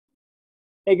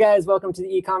Hey guys, welcome to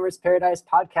the E-commerce Paradise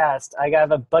podcast. I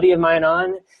have a buddy of mine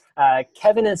on.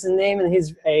 Kevin is his name, and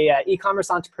he's a e-commerce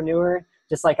entrepreneur,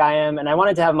 just like I am. And I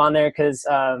wanted to have him on there because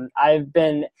I've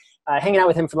been hanging out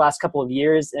with him for the last couple of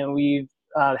years, and we've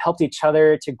helped each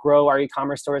other to grow our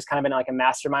e-commerce stores, kind of in like a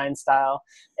mastermind style.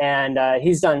 And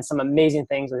he's done some amazing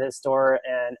things with his store.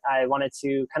 And I wanted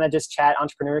to kind of just chat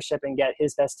entrepreneurship and get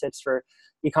his best tips for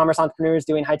e-commerce entrepreneurs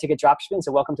doing high-ticket dropshipping.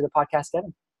 So welcome to the podcast,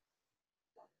 Kevin.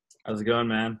 How's it going,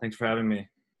 man? Thanks for having me.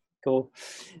 Cool.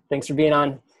 Thanks for being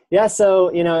on. Yeah, so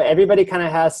everybody kind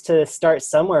of has to start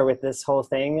somewhere with this whole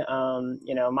thing.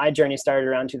 My journey started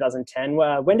around 2010.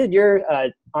 When did your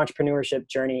entrepreneurship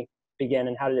journey begin,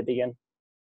 and how did it begin?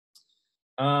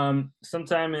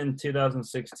 Sometime in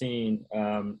 2016,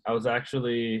 I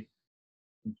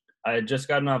had just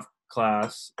gotten off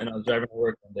class and I was driving to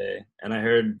work one day and I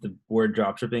heard the word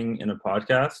dropshipping in a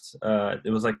podcast.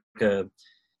 It was like a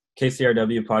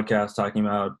KCRW podcast talking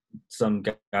about some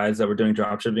guys that were doing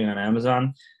dropshipping on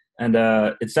Amazon. And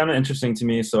it sounded interesting to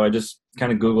me. So I just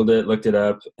kind of Googled it, looked it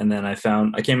up. And then I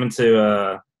came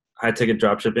into high ticket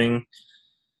dropshipping,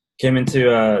 came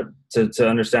into to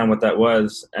understand what that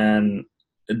was. And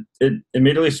it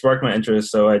immediately sparked my interest.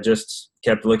 So I just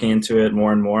kept looking into it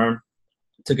more and more.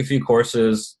 Took a few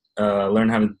courses,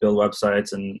 learned how to build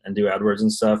websites and do AdWords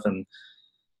and stuff. And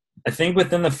I think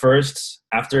within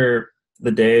after the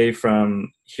day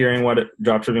from hearing what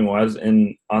dropshipping was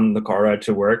on the car ride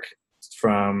to work,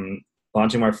 from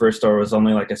launching my first store was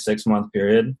only like a 6-month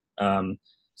period. So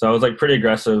I was like pretty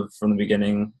aggressive from the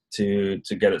beginning to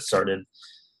get it started.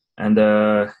 And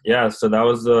so that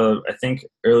was I think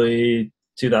early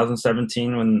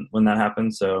 2017 when that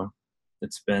happened. So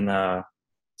it's been a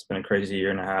crazy year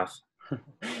and a half.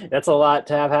 That's a lot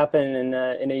to have happen in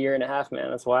a year and a half, man.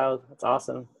 That's wild. That's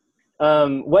awesome.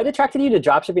 What attracted you to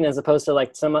dropshipping as opposed to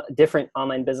like some different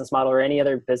online business model or any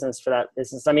other business for that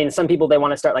business? I mean, some people, they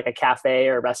want to start like a cafe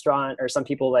or a restaurant, or some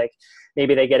people like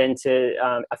maybe they get into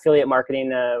affiliate marketing.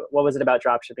 What was it about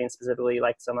dropshipping specifically you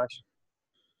liked so much?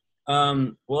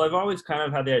 Well, I've always kind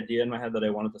of had the idea in my head that I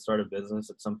wanted to start a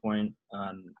business at some point,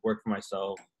 work for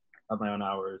myself, have my own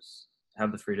hours,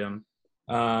 have the freedom.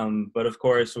 But of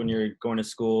course, when you're going to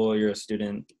school, you're a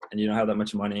student and you don't have that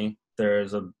much money,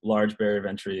 there's a large barrier of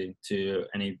entry to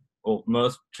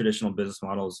most traditional business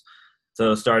models.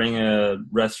 So starting a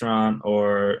restaurant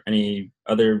or any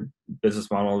other business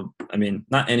model, I mean,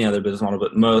 not any other business model,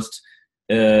 but most,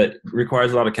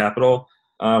 requires a lot of capital,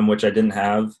 which I didn't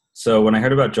have. So when I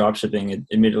heard about dropshipping, it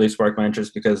immediately sparked my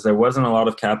interest because there wasn't a lot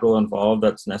of capital involved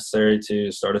that's necessary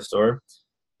to start a store.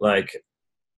 Like,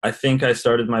 I think I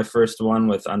started my first one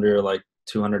with under like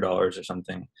 $200 or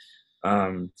something.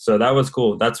 So that was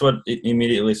cool. That's what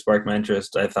immediately sparked my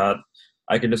interest. I thought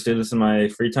I could just do this in my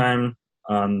free time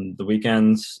on the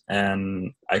weekends,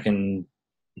 and I can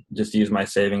just use my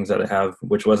savings that I have,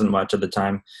 which wasn't much at the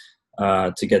time,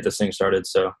 to get this thing started.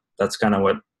 So that's kind of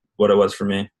what it was for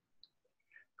me.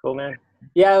 Cool, man.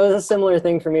 Yeah, it was a similar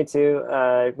thing for me too.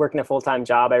 Working a full-time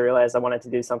job, I realized I wanted to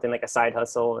do something like a side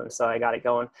hustle. And so I got it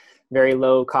going. Very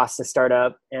low cost to start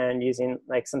up, and using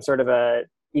like some sort of a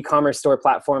e-commerce store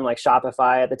platform like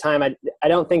Shopify. At the time, I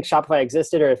don't think Shopify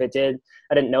existed, or if it did,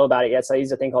 I didn't know about it yet. So I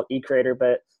used a thing called eCreator,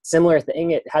 but similar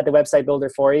thing. It had the website builder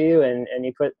for you, and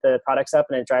you put the products up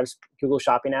and it drives Google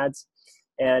shopping ads.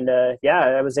 And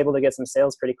I was able to get some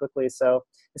sales pretty quickly. So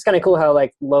it's kind of cool how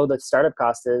like low the startup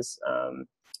cost is.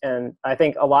 And I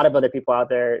think a lot of other people out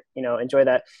there, enjoy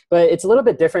that. But it's a little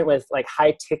bit different with like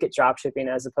high ticket drop shipping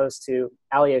as opposed to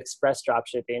AliExpress drop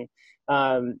shipping.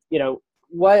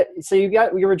 So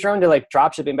you were drawn to like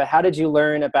drop shipping, but how did you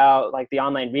learn about like the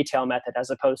online retail method as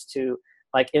opposed to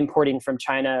like importing from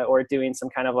China or doing some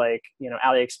kind of like,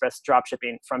 AliExpress drop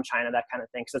shipping from China, that kind of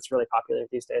thing? Cause it's really popular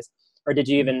these days. Or did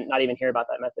you not even hear about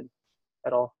that method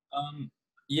at all?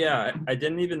 Yeah, I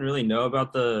didn't even really know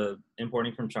about the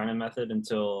importing from China method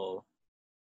until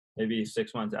maybe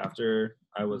 6 months after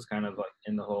I was kind of like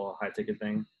in the whole high ticket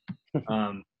thing.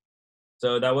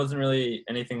 So that wasn't really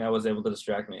anything that was able to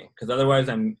distract me, because otherwise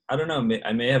I don't know,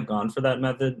 I may have gone for that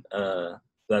method,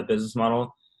 that business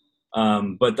model.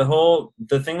 But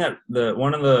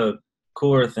one of the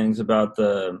cooler things about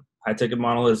the high ticket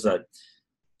model is that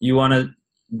you want to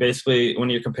basically, when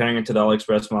you're comparing it to the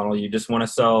AliExpress model, you just want to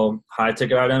sell high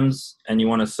ticket items, and you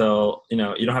want to sell, you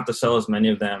don't have to sell as many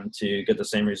of them to get the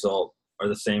same result or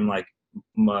the same like,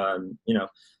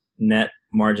 net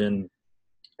margin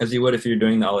as you would if you're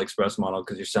doing the AliExpress model,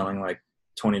 because you're selling like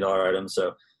 $20 items.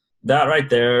 So that right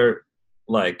there,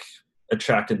 like,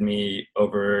 attracted me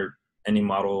over any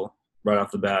model right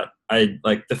off the bat. I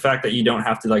like the fact that you don't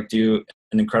have to like do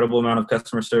an incredible amount of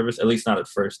customer service, at least not at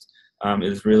first,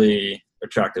 is really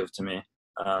attractive to me.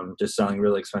 Just selling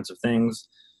really expensive things.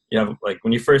 You have like,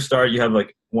 when you first start, you have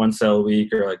like one sale a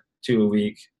week or like two a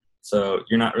week. So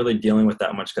you're not really dealing with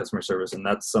that much customer service. And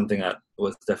that's something that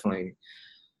was definitely,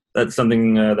 that's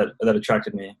something that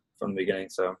attracted me from the beginning.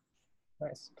 So.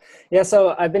 Nice. Yeah,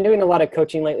 so I've been doing a lot of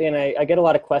coaching lately, and I get a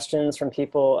lot of questions from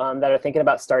people that are thinking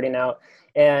about starting out.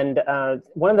 And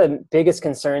one of the biggest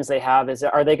concerns they have is,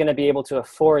 are they going to be able to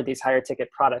afford these higher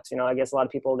ticket products? You know, I guess a lot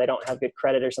of people, they don't have good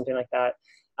credit or something like that.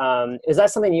 Is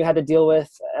that something you had to deal with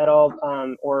at all?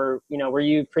 Or, you know, were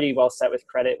you pretty well set with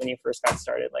credit when you first got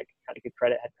started, like had a good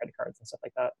credit, had credit cards and stuff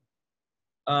like that?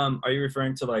 Are you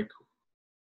referring to like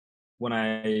when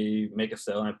I make a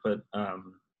sale and I put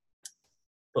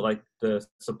like the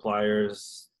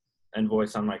supplier's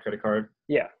invoice on my credit card?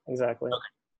 Yeah, exactly.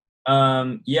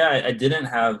 Yeah, I didn't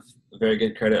have very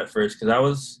good credit at first because I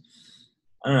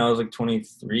don't know, I was like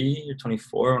 23 or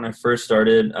 24 when I first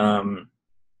started.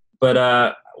 But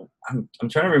I'm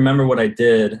trying to remember what I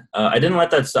did. I didn't let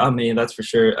that stop me, that's for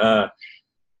sure.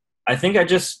 I think I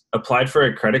just applied for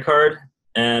a credit card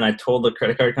and I told the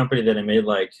credit card company that I made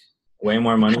like way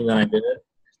more money than I did.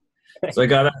 So I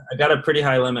got a pretty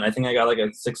high limit. I think I got like a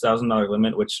 $6,000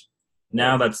 limit, which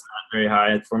now that's not very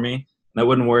high for me. That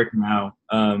wouldn't work now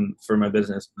for my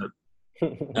business, but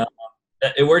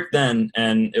it worked then,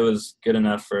 and it was good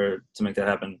enough to make that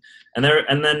happen. And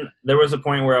then there was a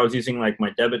point where I was using like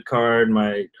my debit card,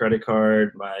 my credit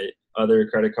card, my other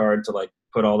credit card to like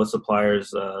put all the suppliers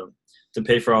to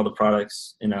pay for all the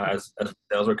products, you know, as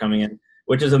sales were coming in.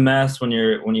 Which is a mess when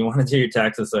you want to do your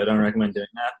taxes, so I don't recommend doing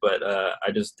that. But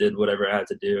I just did whatever I had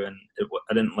to do, and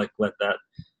I didn't like let that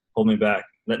hold me back.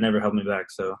 That never held me back,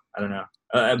 so I don't know.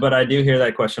 But I do hear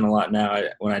that question a lot now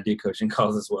when I do coaching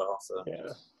calls as well. So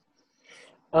yeah.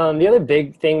 The other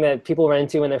big thing that people run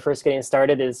into when they're first getting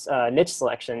started is niche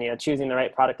selection, you know, choosing the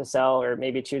right product to sell, or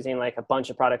maybe choosing like a bunch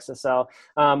of products to sell.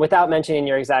 Without mentioning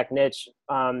your exact niche,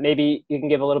 maybe you can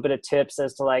give a little bit of tips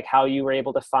as to like how you were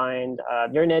able to find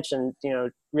your niche and, you know,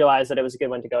 realize that it was a good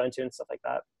one to go into and stuff like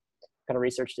that. What kind of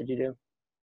research did you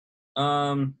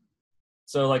do?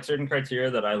 So like certain criteria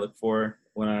that I look for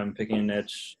when I'm picking a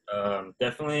niche,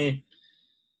 definitely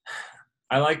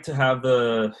I like to have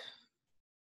the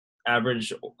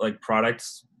average like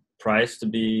products price to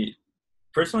be,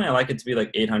 personally I like it to be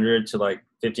like $800 to like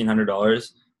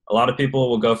 $1,500. A lot of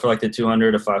people will go for like the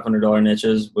 $200 to $500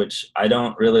 niches, which I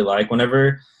don't really like.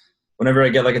 Whenever I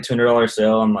get like a $200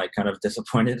 sale, I'm like kind of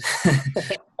disappointed.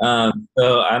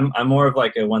 So I'm more of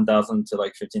like a $1,000 to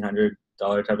like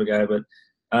 $1,500 type of guy. But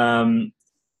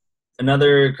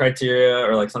another criteria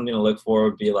or like something to look for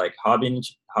would be like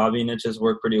hobby niches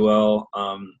work pretty well.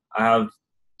 I have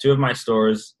two of my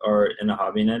stores are in a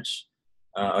hobby niche,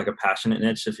 like a passionate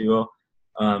niche, if you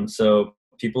will. So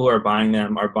people who are buying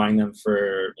them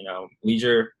for, you know,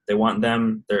 leisure. They want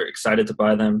them. They're excited to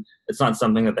buy them. It's not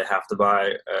something that they have to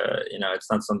buy. You know,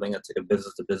 it's not something that's like a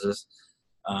business to business.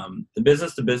 The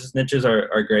business to business niches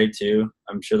are great too.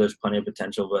 I'm sure there's plenty of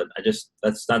potential, but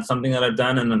that's not something that I've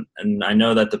done. And I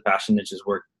know that the passion niches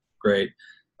work great.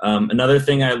 Another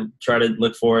thing I try to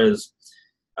look for is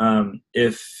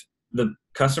if the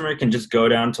customer can just go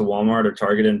down to Walmart or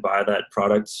Target and buy that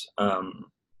product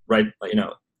right, you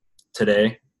know,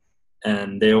 today,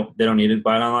 and they don't need to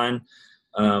buy it online.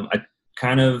 That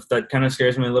kind of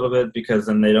scares me a little bit, because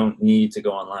then they don't need to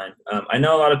go online. I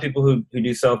know a lot of people who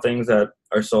do sell things that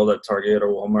are sold at Target or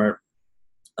Walmart,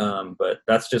 but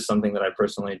that's just something that I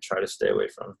personally try to stay away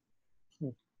from.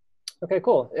 Okay,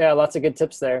 cool. Yeah, lots of good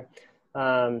tips there.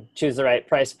 Choose the right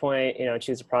price point, you know,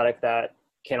 choose a product that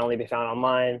can only be found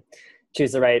online,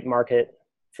 choose the right market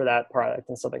for that product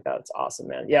and stuff like that. It's awesome,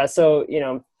 man. Yeah. So, you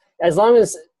know, as long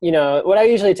as, you know, what I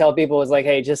usually tell people is like,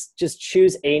 hey, just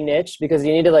choose a niche, because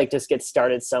you need to like just get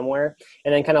started somewhere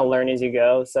and then kind of learn as you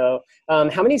go. So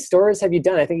how many stores have you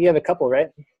done? I think you have a couple, right?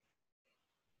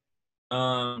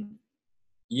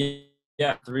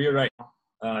 Yeah, three right now.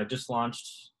 I just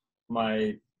launched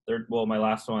my my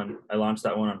last one. I launched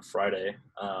that one on Friday.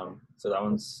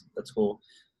 So that's cool.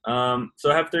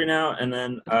 So I have three now, and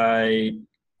then I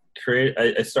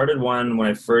started one when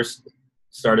I first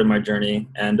started my journey,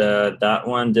 and that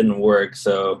one didn't work.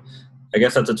 So I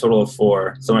guess that's a total of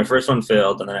four. So my first one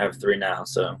failed, and then I have three now.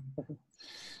 So.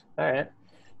 All right.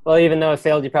 Well, even though it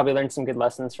failed, you probably learned some good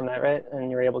lessons from that, right? And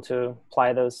you were able to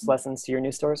apply those lessons to your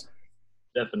new stores.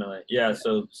 Definitely. Yeah.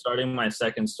 So starting my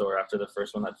second store after the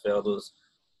first one that failed was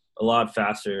a lot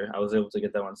faster. I was able to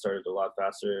get that one started a lot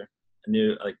faster. I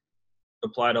knew, like,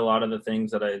 applied a lot of the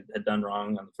things that I had done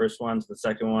wrong on the first one to the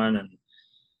second one. And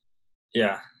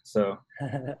yeah, so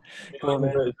Cool,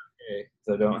 man. okay.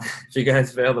 So don't, if you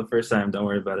guys fail the first time, don't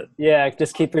worry about it. Yeah,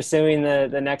 just keep pursuing the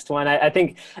next one. I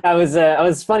think I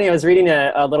was funny. I was reading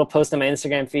a little post on my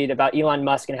Instagram feed about Elon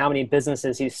Musk and how many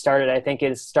businesses he's started. I think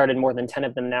he's started more than 10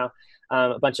 of them now,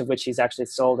 a bunch of which he's actually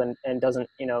sold and doesn't,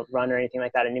 run or anything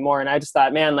like that anymore. And I just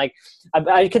thought, man, like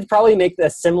I could probably make a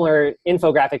similar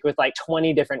infographic with like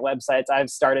 20 different websites I've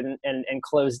started and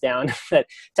closed down that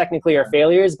technically are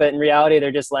failures, but in reality,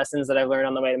 they're just lessons that I've learned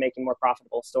on the way to making more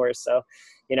profitable stores. So,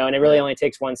 and it really only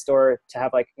takes one store to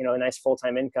have like, a nice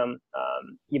full-time income,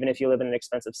 even if you live in an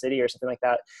expensive city or something like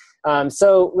that.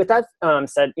 So with that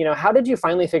said, how did you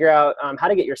finally figure out how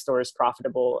to get your stores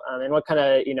profitable, and what kind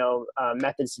of,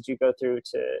 methods did you go through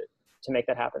to make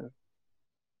that happen?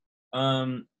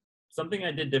 Something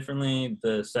I did differently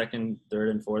the second, third,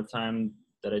 and fourth time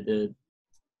that I did,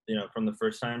 from the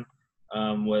first time,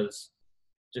 was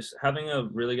just having a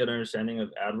really good understanding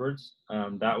of AdWords.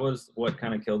 That was what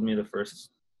kind of killed me the first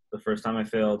time I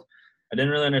failed. I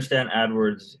didn't really understand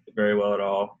AdWords very well at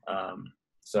all.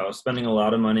 So I was spending a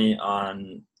lot of money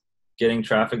on getting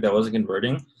traffic that wasn't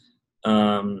converting.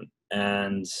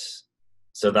 And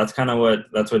so that's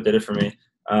what did it for me.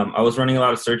 I was running a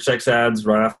lot of search text ads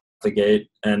right off the gate,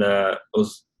 and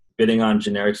was bidding on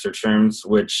generic search terms,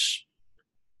 which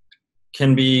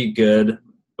can be good,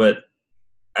 but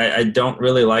I don't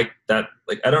really like that.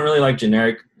 Like, I don't really like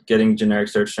getting generic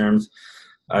search terms.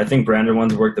 I think branded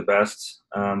ones work the best,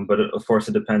 but of course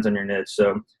it depends on your niche.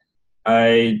 So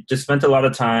I just spent a lot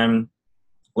of time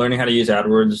learning how to use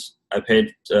AdWords. I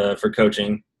paid for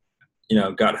coaching,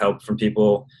 got help from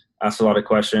people, asked a lot of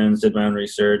questions, did my own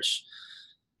research,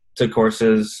 took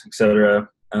courses, etc.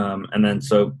 And then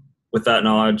so with that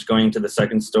knowledge, going into the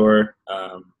second store,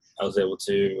 I was able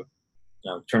to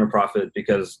turn a profit,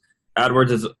 because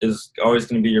AdWords is always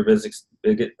going to be your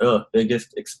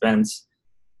biggest expense.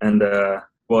 And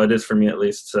well, it is for me at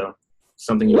least. So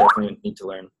something you definitely need to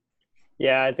learn.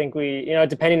 Yeah, I think we,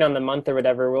 depending on the month or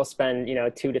whatever, we'll spend,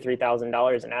 $2,000 to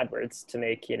 $3,000 in AdWords to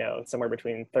make, somewhere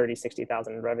between 30,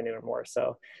 60,000 in revenue or more.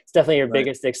 So it's definitely your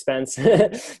biggest expense,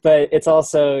 but it's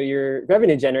also your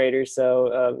revenue generator.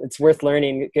 So it's worth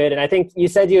learning. Good. And I think you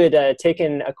said you had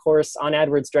taken a course on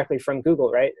AdWords directly from Google,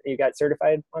 right? You got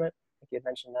certified on it? I think you had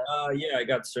mentioned that. Yeah, I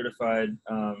got certified.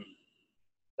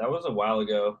 That was a while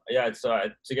ago. Yeah, so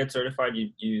to get certified,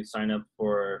 you sign up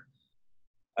for,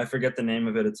 I forget the name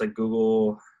of it. It's like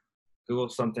Google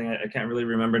something. I can't really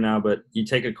remember now, but you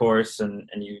take a course and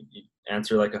you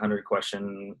answer like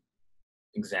 100-question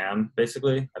exam,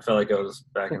 basically. I felt like I was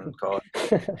back in college.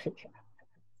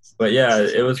 But yeah,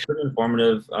 it was pretty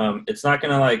informative. It's not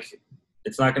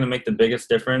gonna make the biggest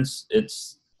difference.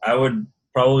 I would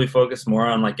probably focus more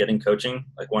on like getting coaching,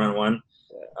 like one-on-one.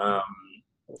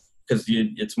 Because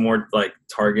it's more like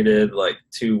targeted like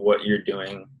to what you're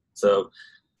doing. So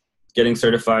getting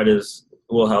certified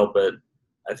will help, but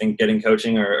I think getting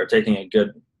coaching or taking a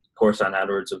good course on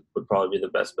AdWords would probably be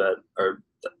the best bet, or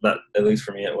that, at least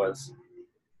for me, it was.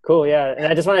 Cool. Yeah. And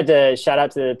I just wanted to shout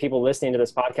out to the people listening to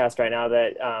this podcast right now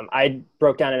that I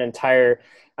broke down an entire,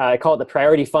 I call it the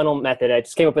priority funnel method. I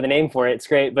just came up with a name for it. It's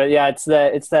great. But yeah, it's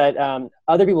that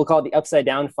other people call it the upside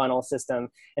down funnel system.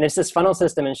 And it's this funnel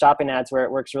system in shopping ads where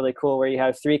it works really cool, where you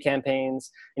have 3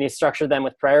 campaigns and you structure them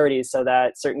with priorities so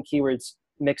that certain keywords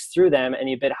mix through them and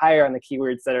you bid higher on the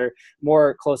keywords that are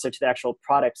more closer to the actual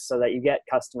products so that you get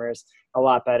customers a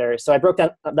lot better. So I broke down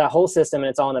that whole system, and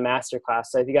it's all in the masterclass.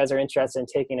 So if you guys are interested in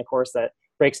taking a course that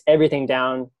breaks everything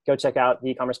down, go check out the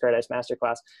E-commerce Paradise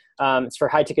Masterclass. It's for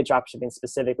high ticket dropshipping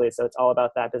specifically. So it's all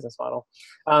about that business model.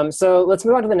 So let's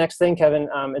move on to the next thing, Kevin.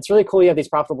 It's really cool you have these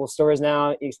profitable stores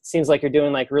now. It seems like you're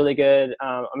doing like really good.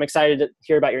 I'm excited to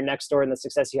hear about your next store and the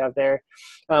success you have there.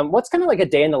 What's kind of like a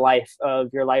day in the life of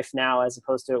your life now as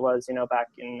opposed to it was, back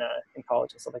in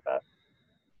college and stuff like that?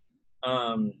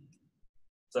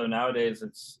 So nowadays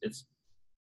it's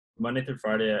Monday through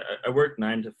Friday. I work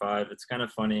 9 to 5. It's kind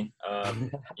of funny.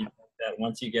 That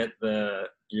once you get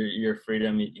your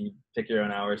freedom, you pick your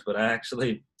own hours. But I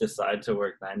actually decide to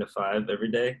work 9 to 5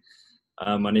 every day,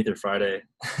 Monday through Friday.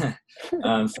 So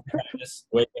I just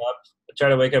wake up. I try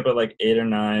to wake up at like 8 or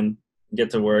 9,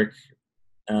 get to work,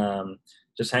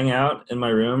 just hang out in my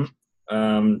room,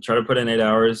 try to put in 8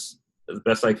 hours as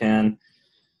best I can.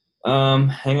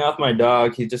 Hang out with my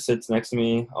dog. He just sits next to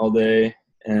me all day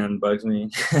and bugs me.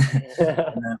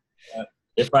 And then,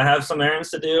 if I have some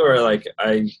errands to do or like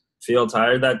I feel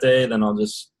tired that day, then I'll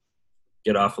just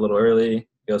get off a little early,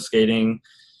 go skating,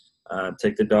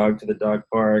 take the dog to the dog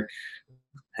park,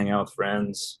 hang out with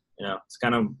friends. It's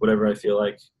kind of whatever I feel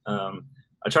like.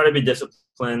 I try to be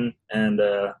disciplined and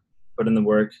put in the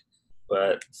work,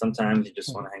 but sometimes you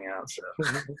just want to hang out. So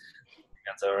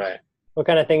That's all right. What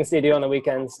kind of things do you do on the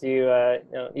weekends? Do you,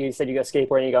 you said you go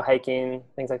skateboarding, you go hiking,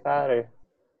 things like that, or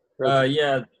road trip?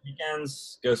 Yeah,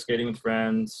 weekends go skating with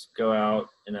friends, go out,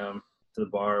 to the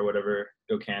bar or whatever,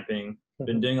 go camping.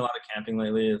 Been doing a lot of camping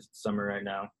lately. It's summer right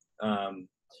now.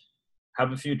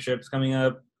 Have a few trips coming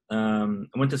up. I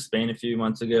went to Spain a few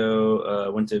months ago.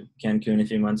 Went to Cancun a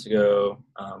few months ago.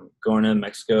 Going to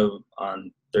Mexico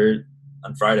on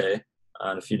Friday,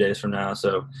 in a few days from now.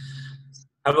 So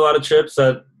have a lot of trips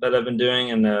that I've been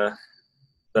doing and that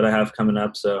I have coming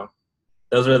up. So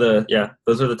those are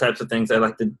the types of things I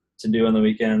like to do on the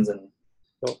weekends and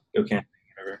Cool. go camping,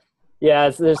 whatever. Yeah,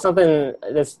 there's something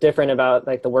that's different about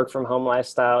like the work from home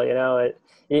lifestyle.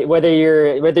 Whether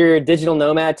you're a digital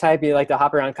nomad type, you like to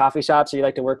hop around coffee shops, or you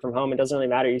like to work from home. It doesn't really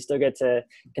matter. You still get to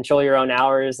control your own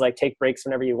hours, like take breaks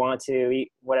whenever you want to,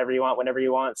 eat whatever you want, whenever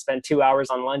you want. Spend 2 hours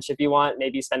on lunch if you want.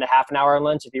 Maybe spend a half an hour on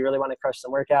lunch if you really want to crush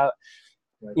some workout.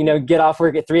 Get off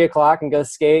work at 3:00 and go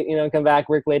skate. Come back,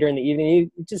 work later in the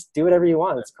evening. You just do whatever you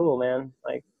want. It's cool, man.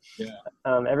 Like. Yeah.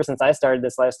 Ever since I started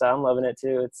this lifestyle, I'm loving it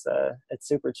too. It's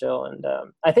super chill. And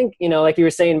I think, like you were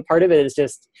saying, part of it is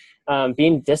just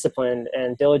being disciplined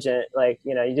and diligent. Like,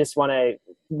 you just want to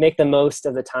make the most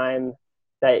of the time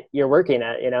that you're working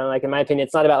at, like in my opinion,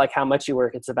 it's not about like how much you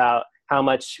work. It's about how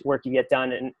much work you get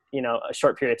done in, a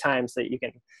short period of time so that you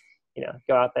can,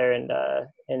 go out there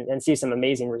and see some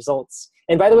amazing results.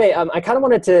 And by the way, I kind of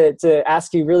wanted to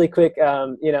ask you really quick,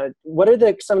 what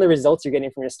are some of the results you're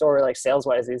getting from your store, like sales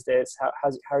wise these days? How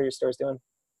are your stores doing?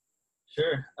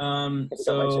 Sure.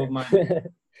 So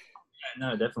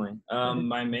no, definitely.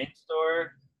 My main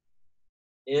store,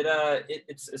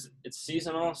 it's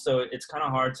seasonal, so it's kind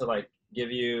of hard to like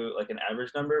give you like an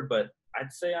average number, but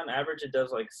I'd say on average it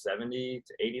does like 70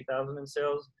 to 80,000 in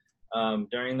sales.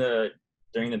 During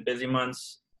the busy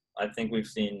months, I think we've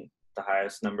seen the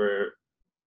highest number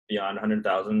beyond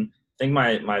 100,000. I think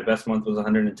my best month was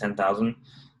 110,000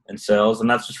 in sales, and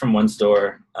that's just from one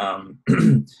store.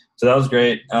 So that was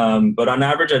great. But on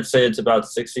average, I'd say it's about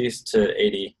 60 to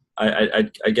 80. I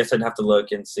guess I'd have to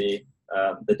look and see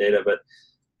the data, but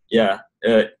yeah,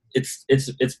 it's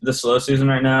the slow season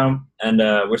right now, and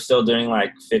we're still doing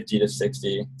like 50 to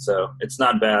 60. So it's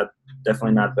not bad.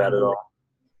 Definitely not bad at all.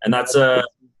 And that's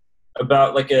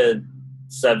about like a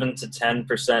 7 to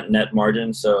 10% net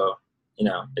margin. So,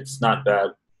 it's not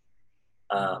bad.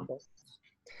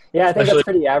 Yeah, I think that's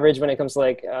pretty average when it comes to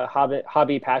like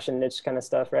hobby, passion, niche kind of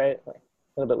stuff, right? Like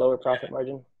a little bit lower profit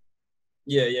margin.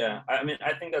 Yeah. I mean,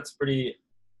 I think that's pretty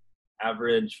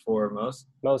average for most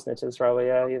niches, probably.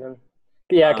 Yeah, even.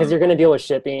 Yeah, because you're going to deal with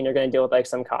shipping. You're going to deal with like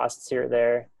some costs here or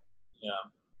there. Yeah,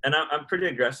 and I'm pretty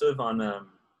aggressive on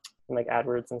like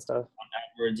AdWords and stuff. On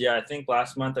AdWords, yeah. I think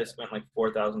last month I spent like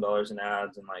 $4,000 in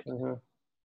ads and like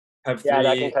have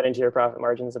that can cut into your profit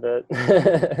margins a bit.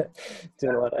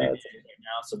 Doing a lot of ads right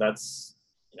now, so that's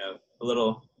a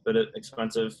little bit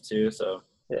expensive too. So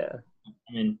yeah,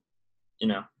 I mean,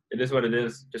 it is what it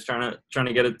is. Just trying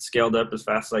to get it scaled up as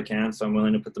fast as I can. So I'm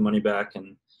willing to put the money back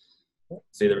and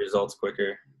see the results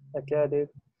quicker. Heck yeah, dude.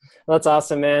 Well, that's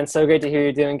awesome, man. So great to hear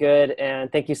you're doing good.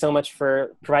 And thank you so much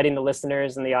for providing the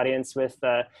listeners and the audience with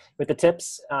the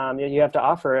tips you have to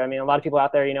offer. I mean, a lot of people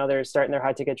out there, they're starting their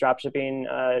high ticket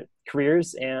dropshipping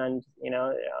careers, and,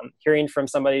 hearing from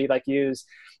somebody like you who's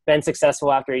been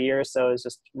successful after a year or so is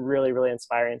just really, really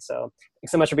inspiring. So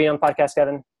thanks so much for being on the podcast,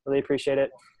 Kevin. Really appreciate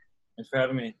it. Thanks for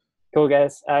having me. Cool,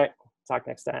 guys. All right. Talk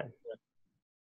next time.